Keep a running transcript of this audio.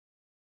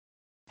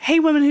Hey,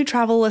 Women Who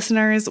Travel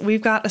listeners,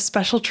 we've got a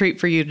special treat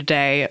for you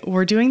today.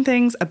 We're doing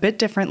things a bit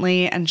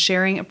differently and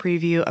sharing a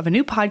preview of a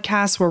new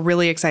podcast we're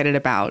really excited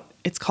about.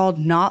 It's called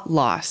Not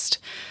Lost.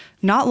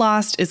 Not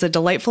Lost is a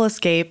delightful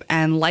escape,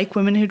 and like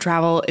Women Who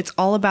Travel, it's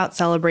all about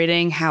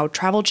celebrating how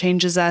travel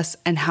changes us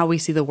and how we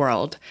see the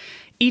world.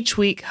 Each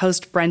week,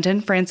 host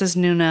Brendan Francis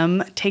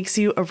Newnham takes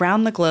you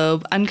around the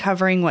globe,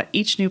 uncovering what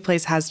each new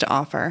place has to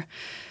offer.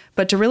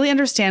 But to really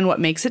understand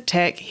what makes it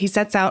tick, he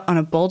sets out on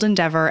a bold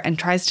endeavor and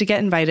tries to get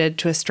invited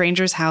to a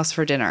stranger's house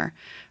for dinner.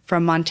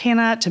 From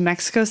Montana to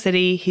Mexico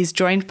City, he's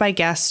joined by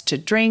guests to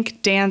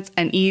drink, dance,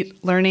 and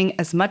eat, learning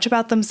as much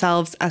about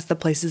themselves as the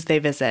places they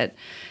visit.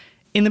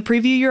 In the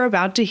preview you're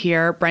about to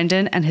hear,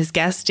 Brendan and his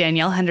guest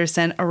Danielle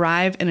Henderson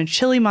arrive in a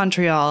chilly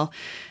Montreal.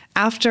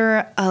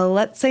 After a,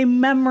 let's say,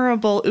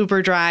 memorable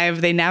Uber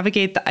drive, they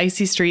navigate the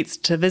icy streets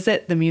to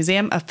visit the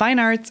Museum of Fine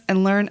Arts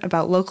and learn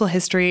about local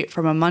history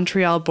from a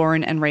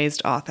Montreal-born and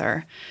raised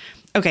author.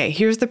 Okay,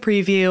 here's the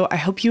preview. I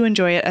hope you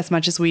enjoy it as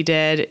much as we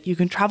did. You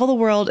can travel the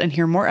world and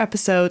hear more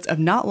episodes of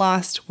Not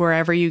Lost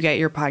wherever you get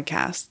your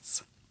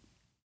podcasts.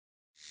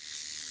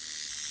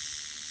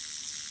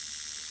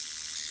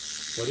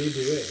 What are you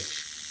doing?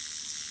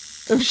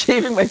 I'm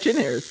shaving my chin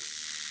hairs.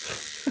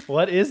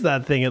 What is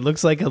that thing? It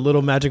looks like a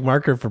little magic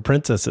marker for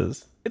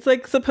princesses. It's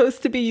like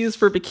supposed to be used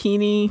for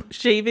bikini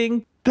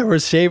shaving. There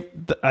was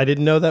I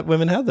didn't know that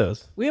women had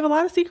those. We have a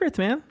lot of secrets,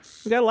 man.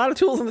 We got a lot of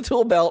tools in the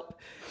tool belt.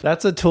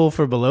 That's a tool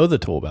for below the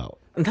tool belt.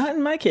 Not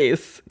in my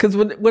case. Because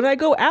when I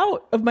go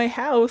out of my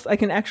house, I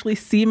can actually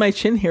see my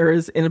chin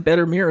hairs in a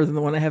better mirror than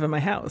the one I have in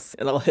my house.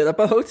 And I'll hit up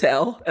a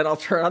hotel and I'll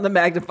turn on the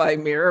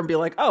magnifying mirror and be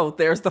like, oh,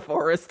 there's the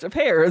forest of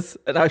hairs.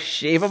 And I'll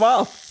shave them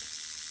off.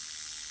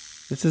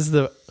 This is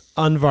the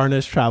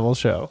unvarnished travel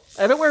show.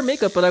 I don't wear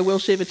makeup, but I will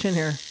shave a chin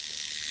hair.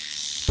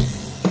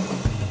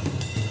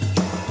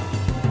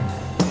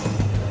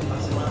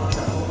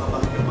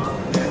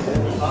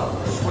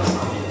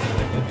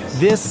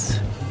 This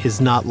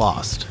is Not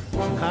Lost.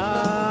 Look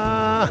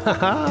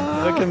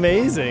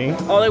amazing.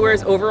 All I wear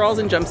is overalls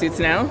and jumpsuits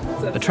now.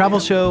 A travel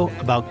show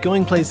about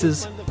going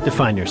places to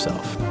find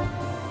yourself.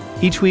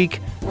 Each week,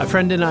 a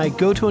friend and I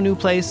go to a new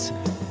place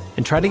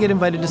and try to get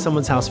invited to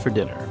someone's house for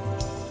dinner.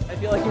 I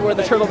feel like you wore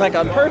the turtleneck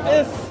on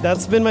purpose.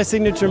 That's been my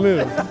signature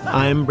move.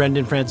 I'm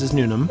Brendan Francis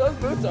Newnham. Those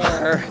boots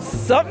are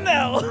something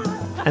else.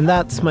 And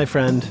that's my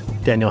friend,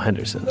 Danielle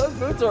Henderson. Those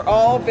boots are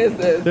all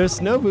business. They're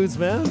snow boots,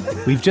 man.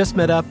 We've just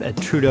met up at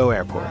Trudeau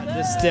Airport.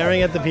 Just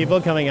staring at the people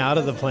coming out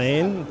of the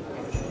plane.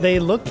 They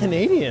look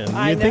Canadian.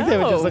 You'd think they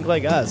would just look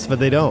like us,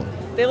 but they don't.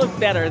 They look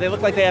better. They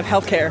look like they have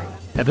health care.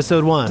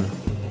 Episode 1,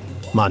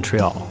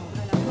 Montreal.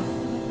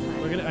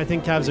 I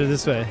think cabs are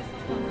this way.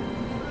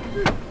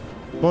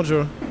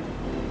 Bonjour.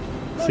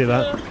 See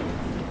that?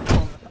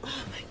 Oh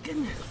my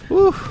goodness.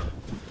 Woo.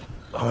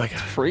 Oh my God.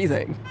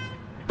 Freezing.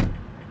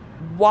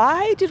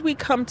 Why did we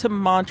come to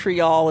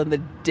Montreal in the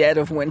dead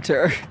of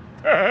winter?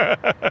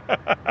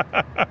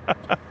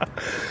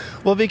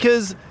 Well,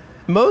 because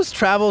most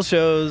travel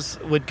shows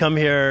would come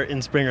here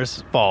in spring or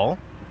fall.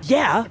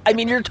 Yeah. I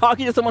mean, you're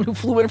talking to someone who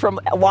flew in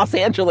from Los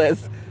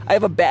Angeles. I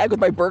have a bag with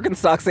my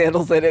Birkenstock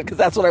sandals in it because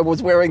that's what I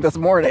was wearing this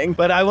morning.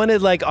 But I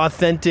wanted like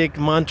authentic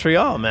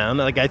Montreal, man.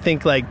 Like I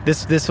think like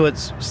this what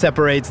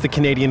separates the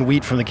Canadian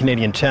wheat from the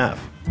Canadian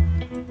chaff.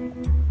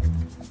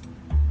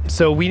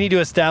 So we need to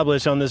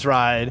establish on this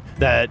ride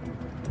that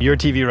you're a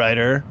TV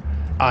writer,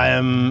 I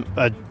am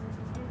a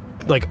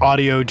like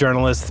audio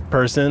journalist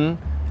person,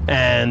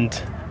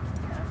 and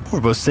we're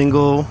both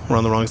single, we're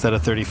on the wrong side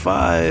of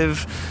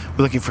 35,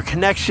 we're looking for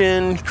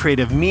connection,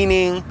 creative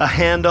meaning, a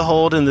hand to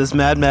hold in this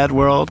mad, mad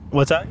world.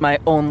 What's that? My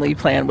only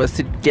plan was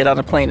to get on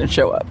a plane and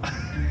show up.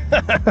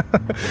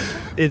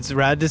 It's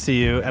rad to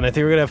see you, and I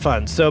think we're gonna have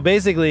fun. So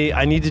basically,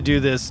 I need to do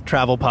this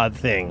travel pod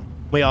thing.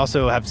 We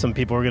also have some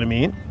people we're gonna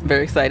meet.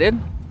 Very excited.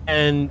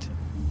 And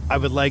I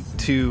would like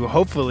to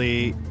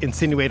hopefully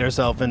insinuate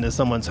ourselves into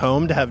someone's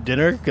home to have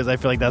dinner, because I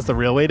feel like that's the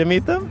real way to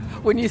meet them.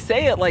 When you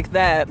say it like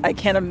that, I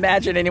can't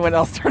imagine anyone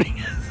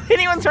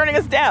turning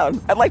us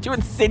down. I'd like to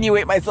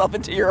insinuate myself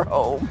into your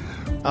home.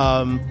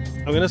 I'm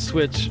going to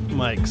switch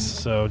mics,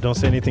 so don't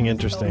say anything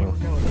interesting.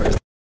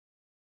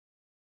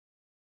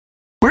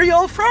 Where are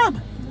y'all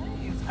from?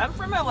 I'm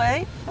from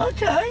LA.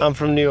 Okay. I'm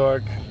from New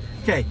York.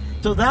 Okay,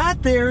 so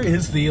that there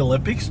is the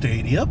Olympic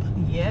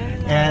Stadium. Yeah.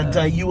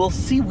 And you will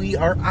see we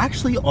are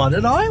actually on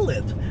an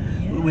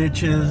island,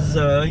 which is,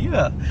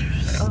 yeah.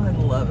 Oh, I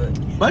love it.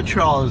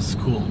 Montreal is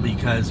cool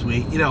because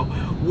we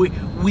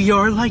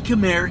are like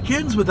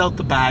Americans without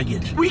the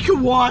baggage. We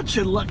can watch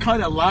and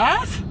kind of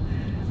laugh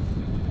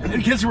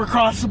because we're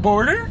across the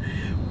border,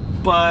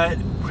 but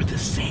we're the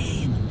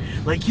same.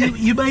 Like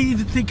you might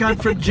even think I'm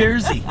from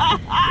Jersey,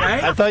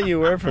 right? I thought you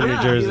were from New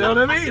Jersey. You know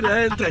what I mean?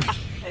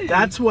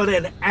 That's what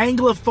an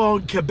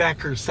Anglophone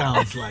Quebecer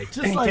sounds like.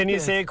 Just like Can you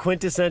this. say a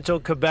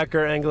quintessential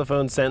Quebecer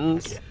Anglophone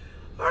sentence? Yeah.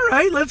 All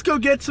right, let's go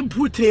get some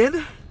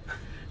poutine.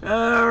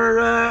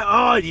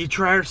 Did you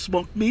try our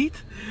smoked meat?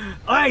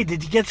 All right,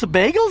 did you get some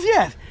bagels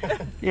yet?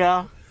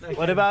 Yeah.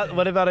 What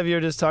about if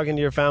you're just talking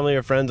to your family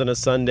or friends on a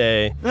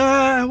Sunday?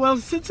 Well,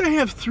 since I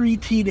have 3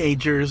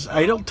 teenagers,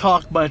 I don't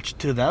talk much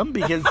to them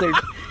because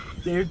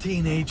they're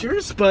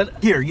teenagers.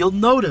 But here, you'll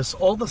notice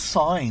all the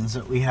signs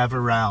that we have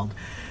around.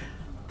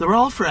 They're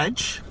all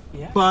French,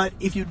 but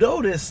if you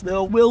notice,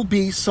 there will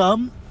be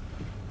some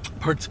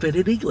parts of it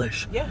in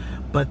English. Yeah.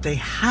 But they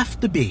have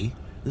to be,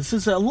 this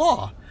is a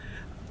law,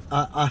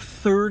 a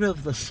third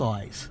of the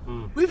size.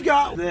 We've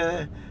got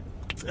the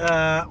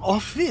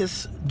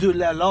Office de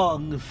la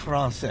Langue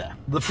Française,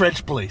 the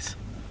French police.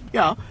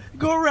 Yeah,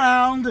 go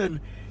around and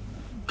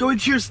go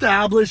into your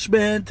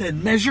establishment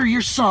and measure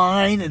your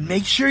sign and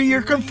make sure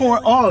you're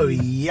conform. Oh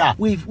yeah,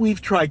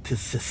 we've tried to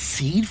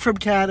secede from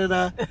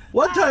Canada.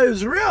 One time it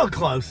was real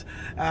close.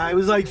 It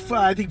was like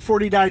I think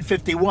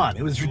 49-51.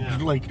 It was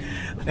like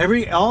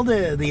all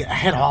the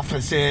head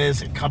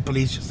offices and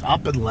companies just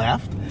up and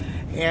left,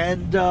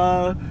 and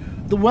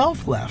the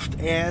wealth left.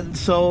 And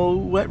so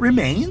what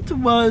remained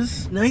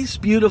was nice,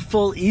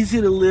 beautiful, easy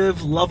to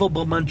live,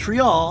 lovable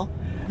Montreal.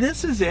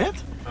 This is it.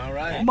 All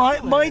right.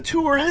 My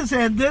tour has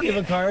ended. You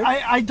have a card?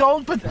 I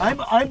don't, but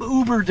I'm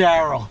Uber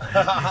Daryl.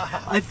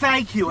 I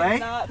thank you, eh?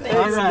 Thanks,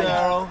 all right.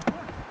 Daryl.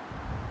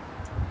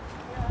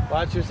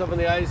 Watch yourself on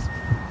the ice.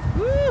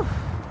 Woo!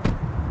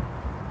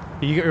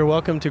 You're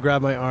welcome to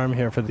grab my arm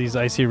here for these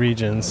icy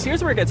regions.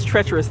 Here's where it gets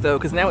treacherous, though,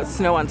 because now it's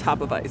snow on top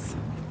of ice.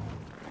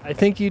 I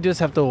think you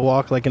just have to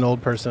walk like an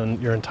old person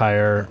your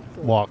entire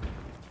walk.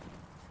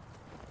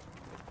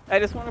 I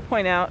just want to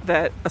point out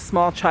that a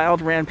small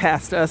child ran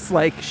past us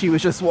like she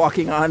was just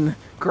walking on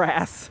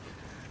grass.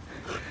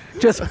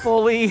 Just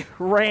fully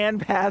ran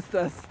past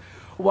us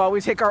while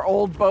we take our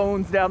old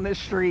bones down this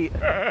street.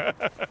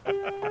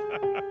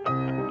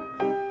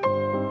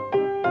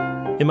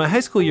 In my high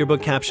school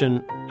yearbook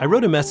caption, I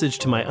wrote a message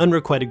to my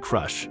unrequited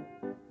crush.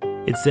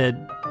 It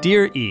said,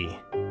 "Dear E,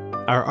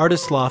 our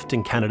artist loft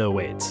in Canada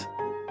awaits."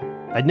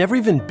 I'd never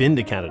even been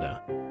to Canada,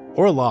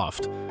 or a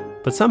loft,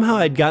 but somehow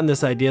I'd gotten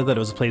this idea that it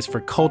was a place for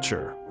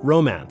culture,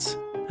 romance,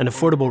 and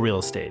affordable real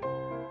estate.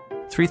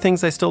 3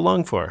 things I still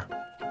long for.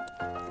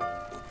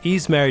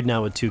 E's married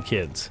now with 2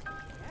 kids,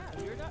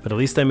 but at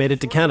least I made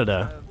it to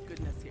Canada,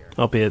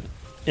 albeit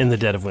in the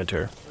dead of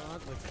winter,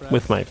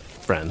 with my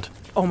friend.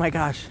 Oh my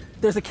gosh,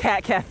 there's a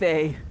cat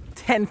cafe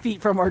 10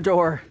 feet from our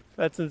door.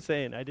 That's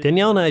insane.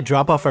 Danielle and I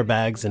drop off our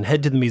bags and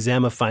head to the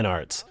Museum of Fine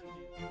Arts.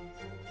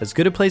 As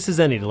good a place as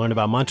any to learn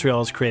about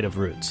Montreal's creative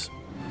roots.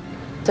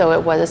 So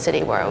it was a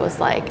city where it was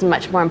like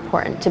much more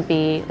important to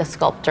be a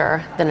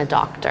sculptor than a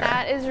doctor.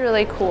 That is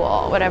really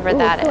cool, whatever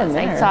that is.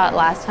 I saw it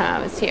last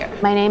time I was here.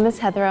 My name is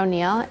Heather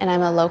O'Neill, and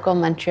I'm a local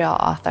Montreal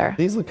author.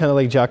 These look kind of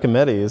like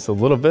Giacometti's a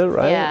little bit,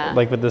 right? Yeah.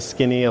 Like with the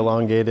skinny,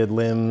 elongated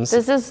limbs.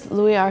 This is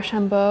Louis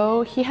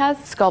Archambault. He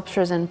has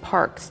sculptures in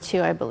parks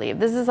too, I believe.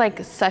 This is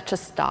like such a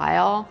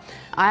style.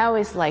 I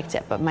always liked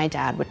it, but my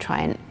dad would try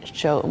and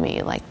show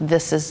me like,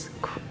 this is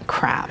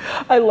crap.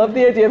 I love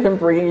the idea of him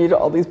bringing you to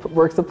all these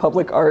works of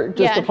public art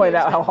just to point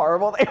out how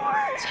horrible they were.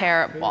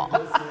 Terrible.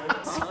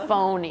 It's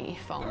phony.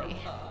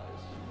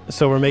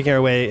 So we're making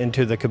our way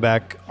into the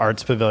Quebec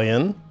Arts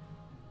Pavilion.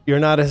 You're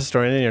not a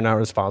historian and you're not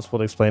responsible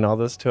to explain all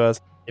this to us.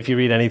 If you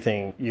read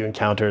anything, you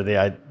encounter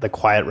the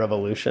Quiet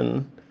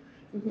Revolution.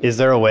 Mm-hmm. Is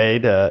there a way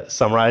to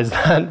summarize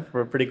that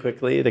for pretty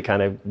quickly to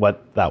kind of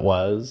what that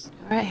was?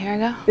 All right, here I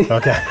go.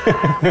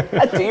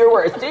 Okay. Do your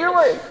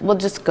words. We'll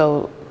just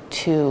go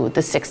to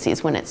the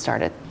 60s when it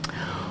started.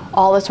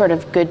 All the sort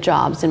of good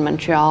jobs in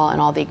Montreal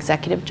and all the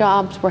executive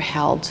jobs were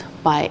held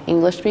by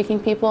English-speaking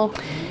people,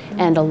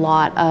 and a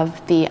lot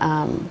of the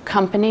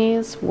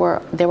companies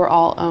were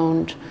all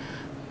owned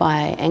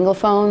by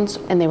Anglophones,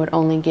 and they would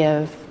only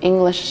give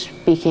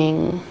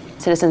English-speaking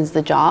citizens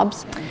the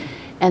jobs.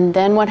 And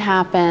then what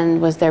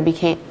happened was there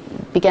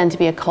began to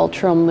be a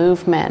cultural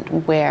movement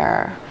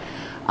where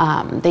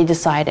they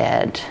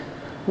decided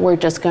we're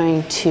just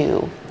going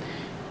to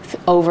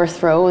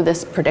overthrow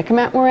this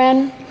predicament we're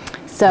in.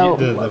 So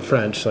the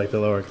French, like the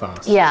lower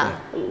class. Yeah,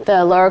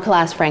 the lower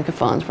class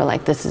Francophones were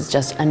like, this is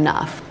just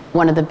enough.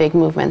 One of the big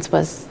movements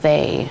was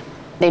they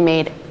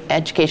made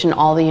education,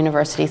 all the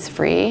universities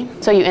free.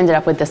 So you ended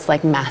up with this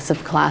like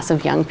massive class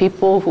of young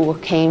people who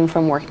came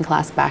from working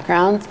class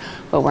backgrounds,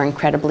 but were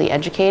incredibly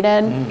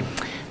educated.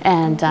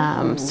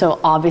 And so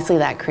obviously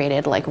that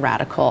created like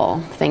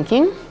radical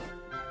thinking.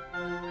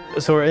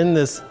 So we're in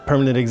this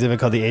permanent exhibit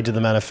called The Age of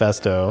the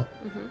Manifesto.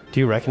 Mm-hmm. Do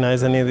you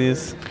recognize any of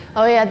these?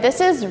 Oh yeah, this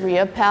is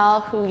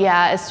Riopelle, who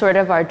is sort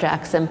of our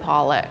Jackson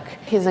Pollock.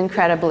 He's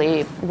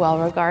incredibly well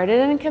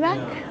regarded in Quebec.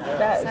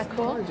 Yeah. Is that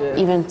cool? Gorgeous.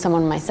 Even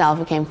someone myself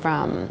who came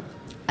from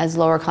as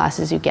lower class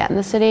as you get in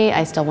the city,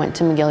 I still went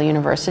to McGill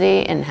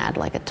University and had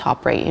like a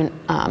top-rate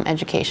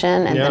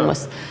education, and then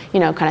was,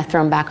 kind of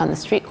thrown back on the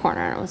street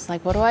corner, and I was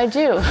like, what do I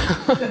do?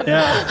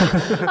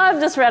 I've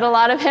just read a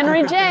lot of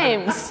Henry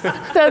James.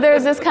 So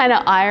there's this kind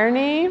of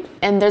irony,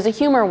 and there's a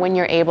humor when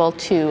you're able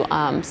to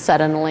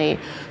suddenly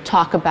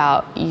talk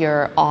about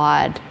your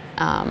odd,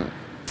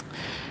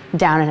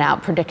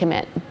 down-and-out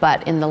predicament,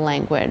 but in the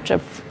language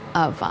of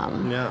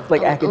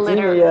Like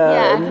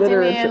academia, and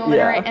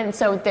literature. And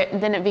so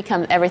then it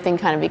becomes, everything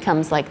kind of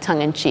becomes like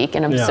tongue-in-cheek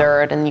and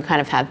absurd, and you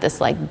kind of have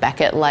this like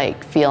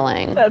Beckett-like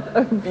feeling. That's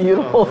a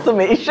beautiful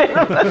summation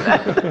of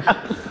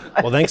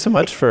Well, thanks so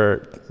much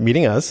for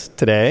meeting us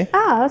today.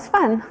 Oh, it was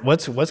fun.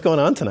 What's going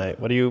on tonight?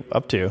 What are you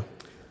up to?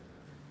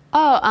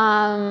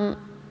 Oh,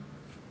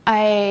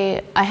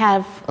 I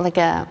have like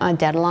a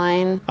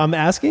deadline. I'm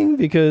asking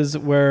because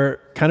we're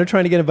kind of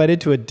trying to get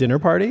invited to a dinner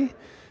party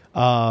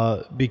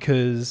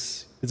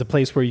because it's a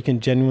place where you can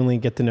genuinely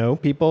get to know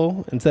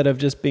people instead of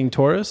just being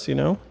tourists, you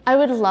know? I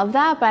would love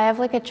that, but I have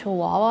like a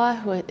Chihuahua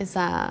who is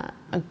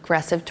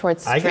aggressive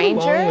towards strangers. I get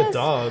along with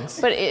dogs.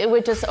 But it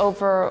would just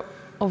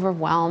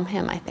overwhelm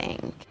him, I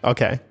think.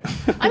 Okay.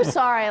 I'm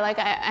sorry, like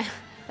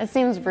it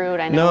seems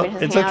rude. I know. No,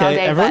 it's okay.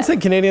 Everyone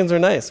said Canadians are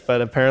nice,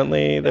 but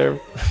apparently they're...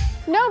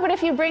 No, but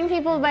if you bring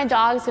people, my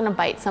dog's gonna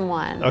bite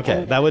someone.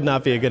 Okay, that would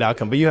not be a good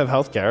outcome. But you have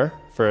health care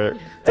for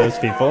those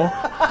people.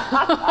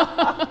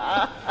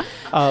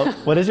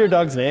 What is your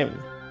dog's name?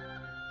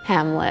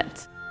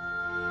 Hamlet.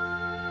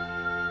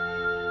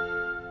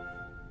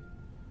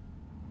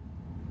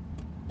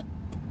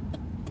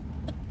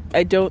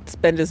 I don't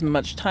spend as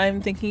much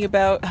time thinking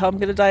about how I'm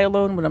going to die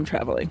alone when I'm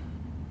traveling.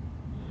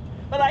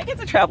 But I get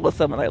to travel with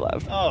someone I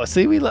love. Oh,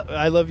 see,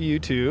 I love you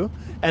too.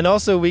 And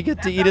also we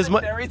get to eat as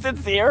much. Very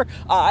sincere.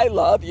 I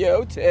love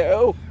you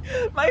too.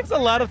 There's a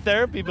lot of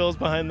therapy bills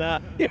behind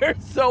that. You're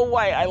so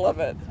white. I love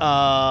it.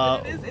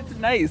 It's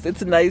nice.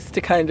 It's nice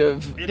to kind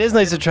of... It is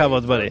nice to travel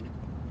with buddy.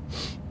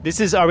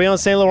 Are we on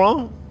Saint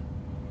Laurent?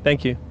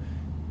 Thank you.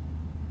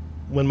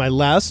 When my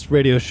last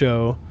radio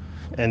show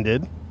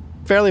ended,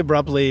 fairly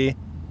abruptly...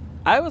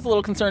 I was a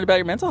little concerned about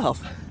your mental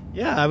health.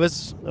 Yeah, I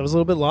was a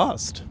little bit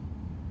lost.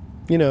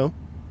 You know,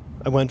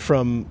 I went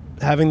from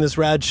having this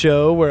rad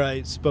show where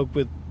I spoke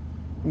with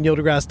Neil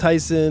deGrasse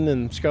Tyson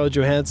and Scarlett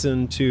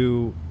Johansson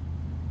to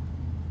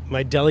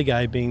my deli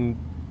guy being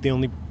the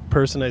only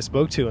person I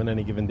spoke to on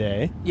any given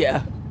day.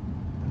 Yeah.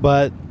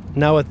 But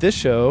now at this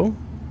show,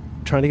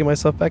 trying to get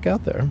myself back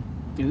out there.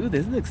 Dude,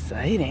 this is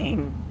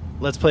exciting.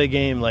 Let's play a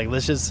game. Like,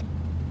 let's just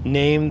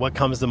name what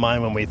comes to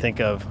mind when we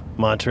think of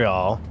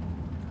Montreal.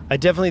 I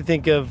definitely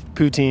think of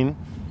poutine.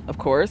 Of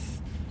course.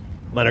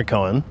 Leonard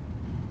Cohen.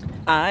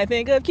 I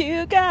think of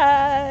cute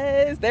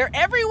guys. They're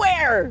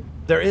everywhere.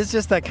 There is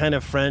just that kind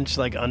of French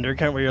like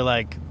undercurrent where you're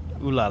like,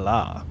 ooh la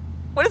la.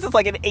 What is this,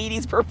 like an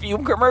 80s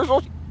perfume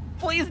commercial?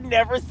 Please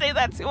never say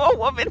that to a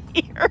woman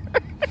here.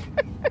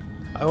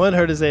 I want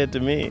her to say it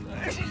to me.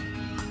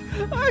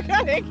 Oh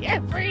God, I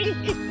can't breathe.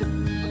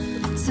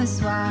 Ce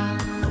soir,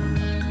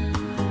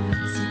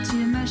 si tu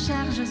me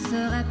cherches, je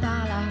serai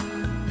par là.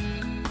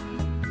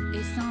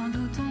 Et sans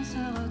doute on se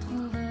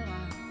retrouvera.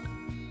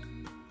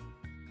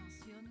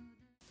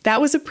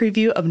 That was a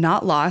preview of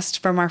Not Lost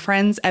from our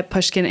friends at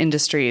Pushkin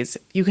Industries.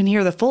 You can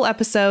hear the full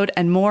episode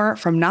and more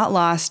from Not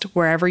Lost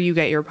wherever you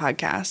get your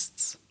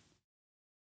podcasts.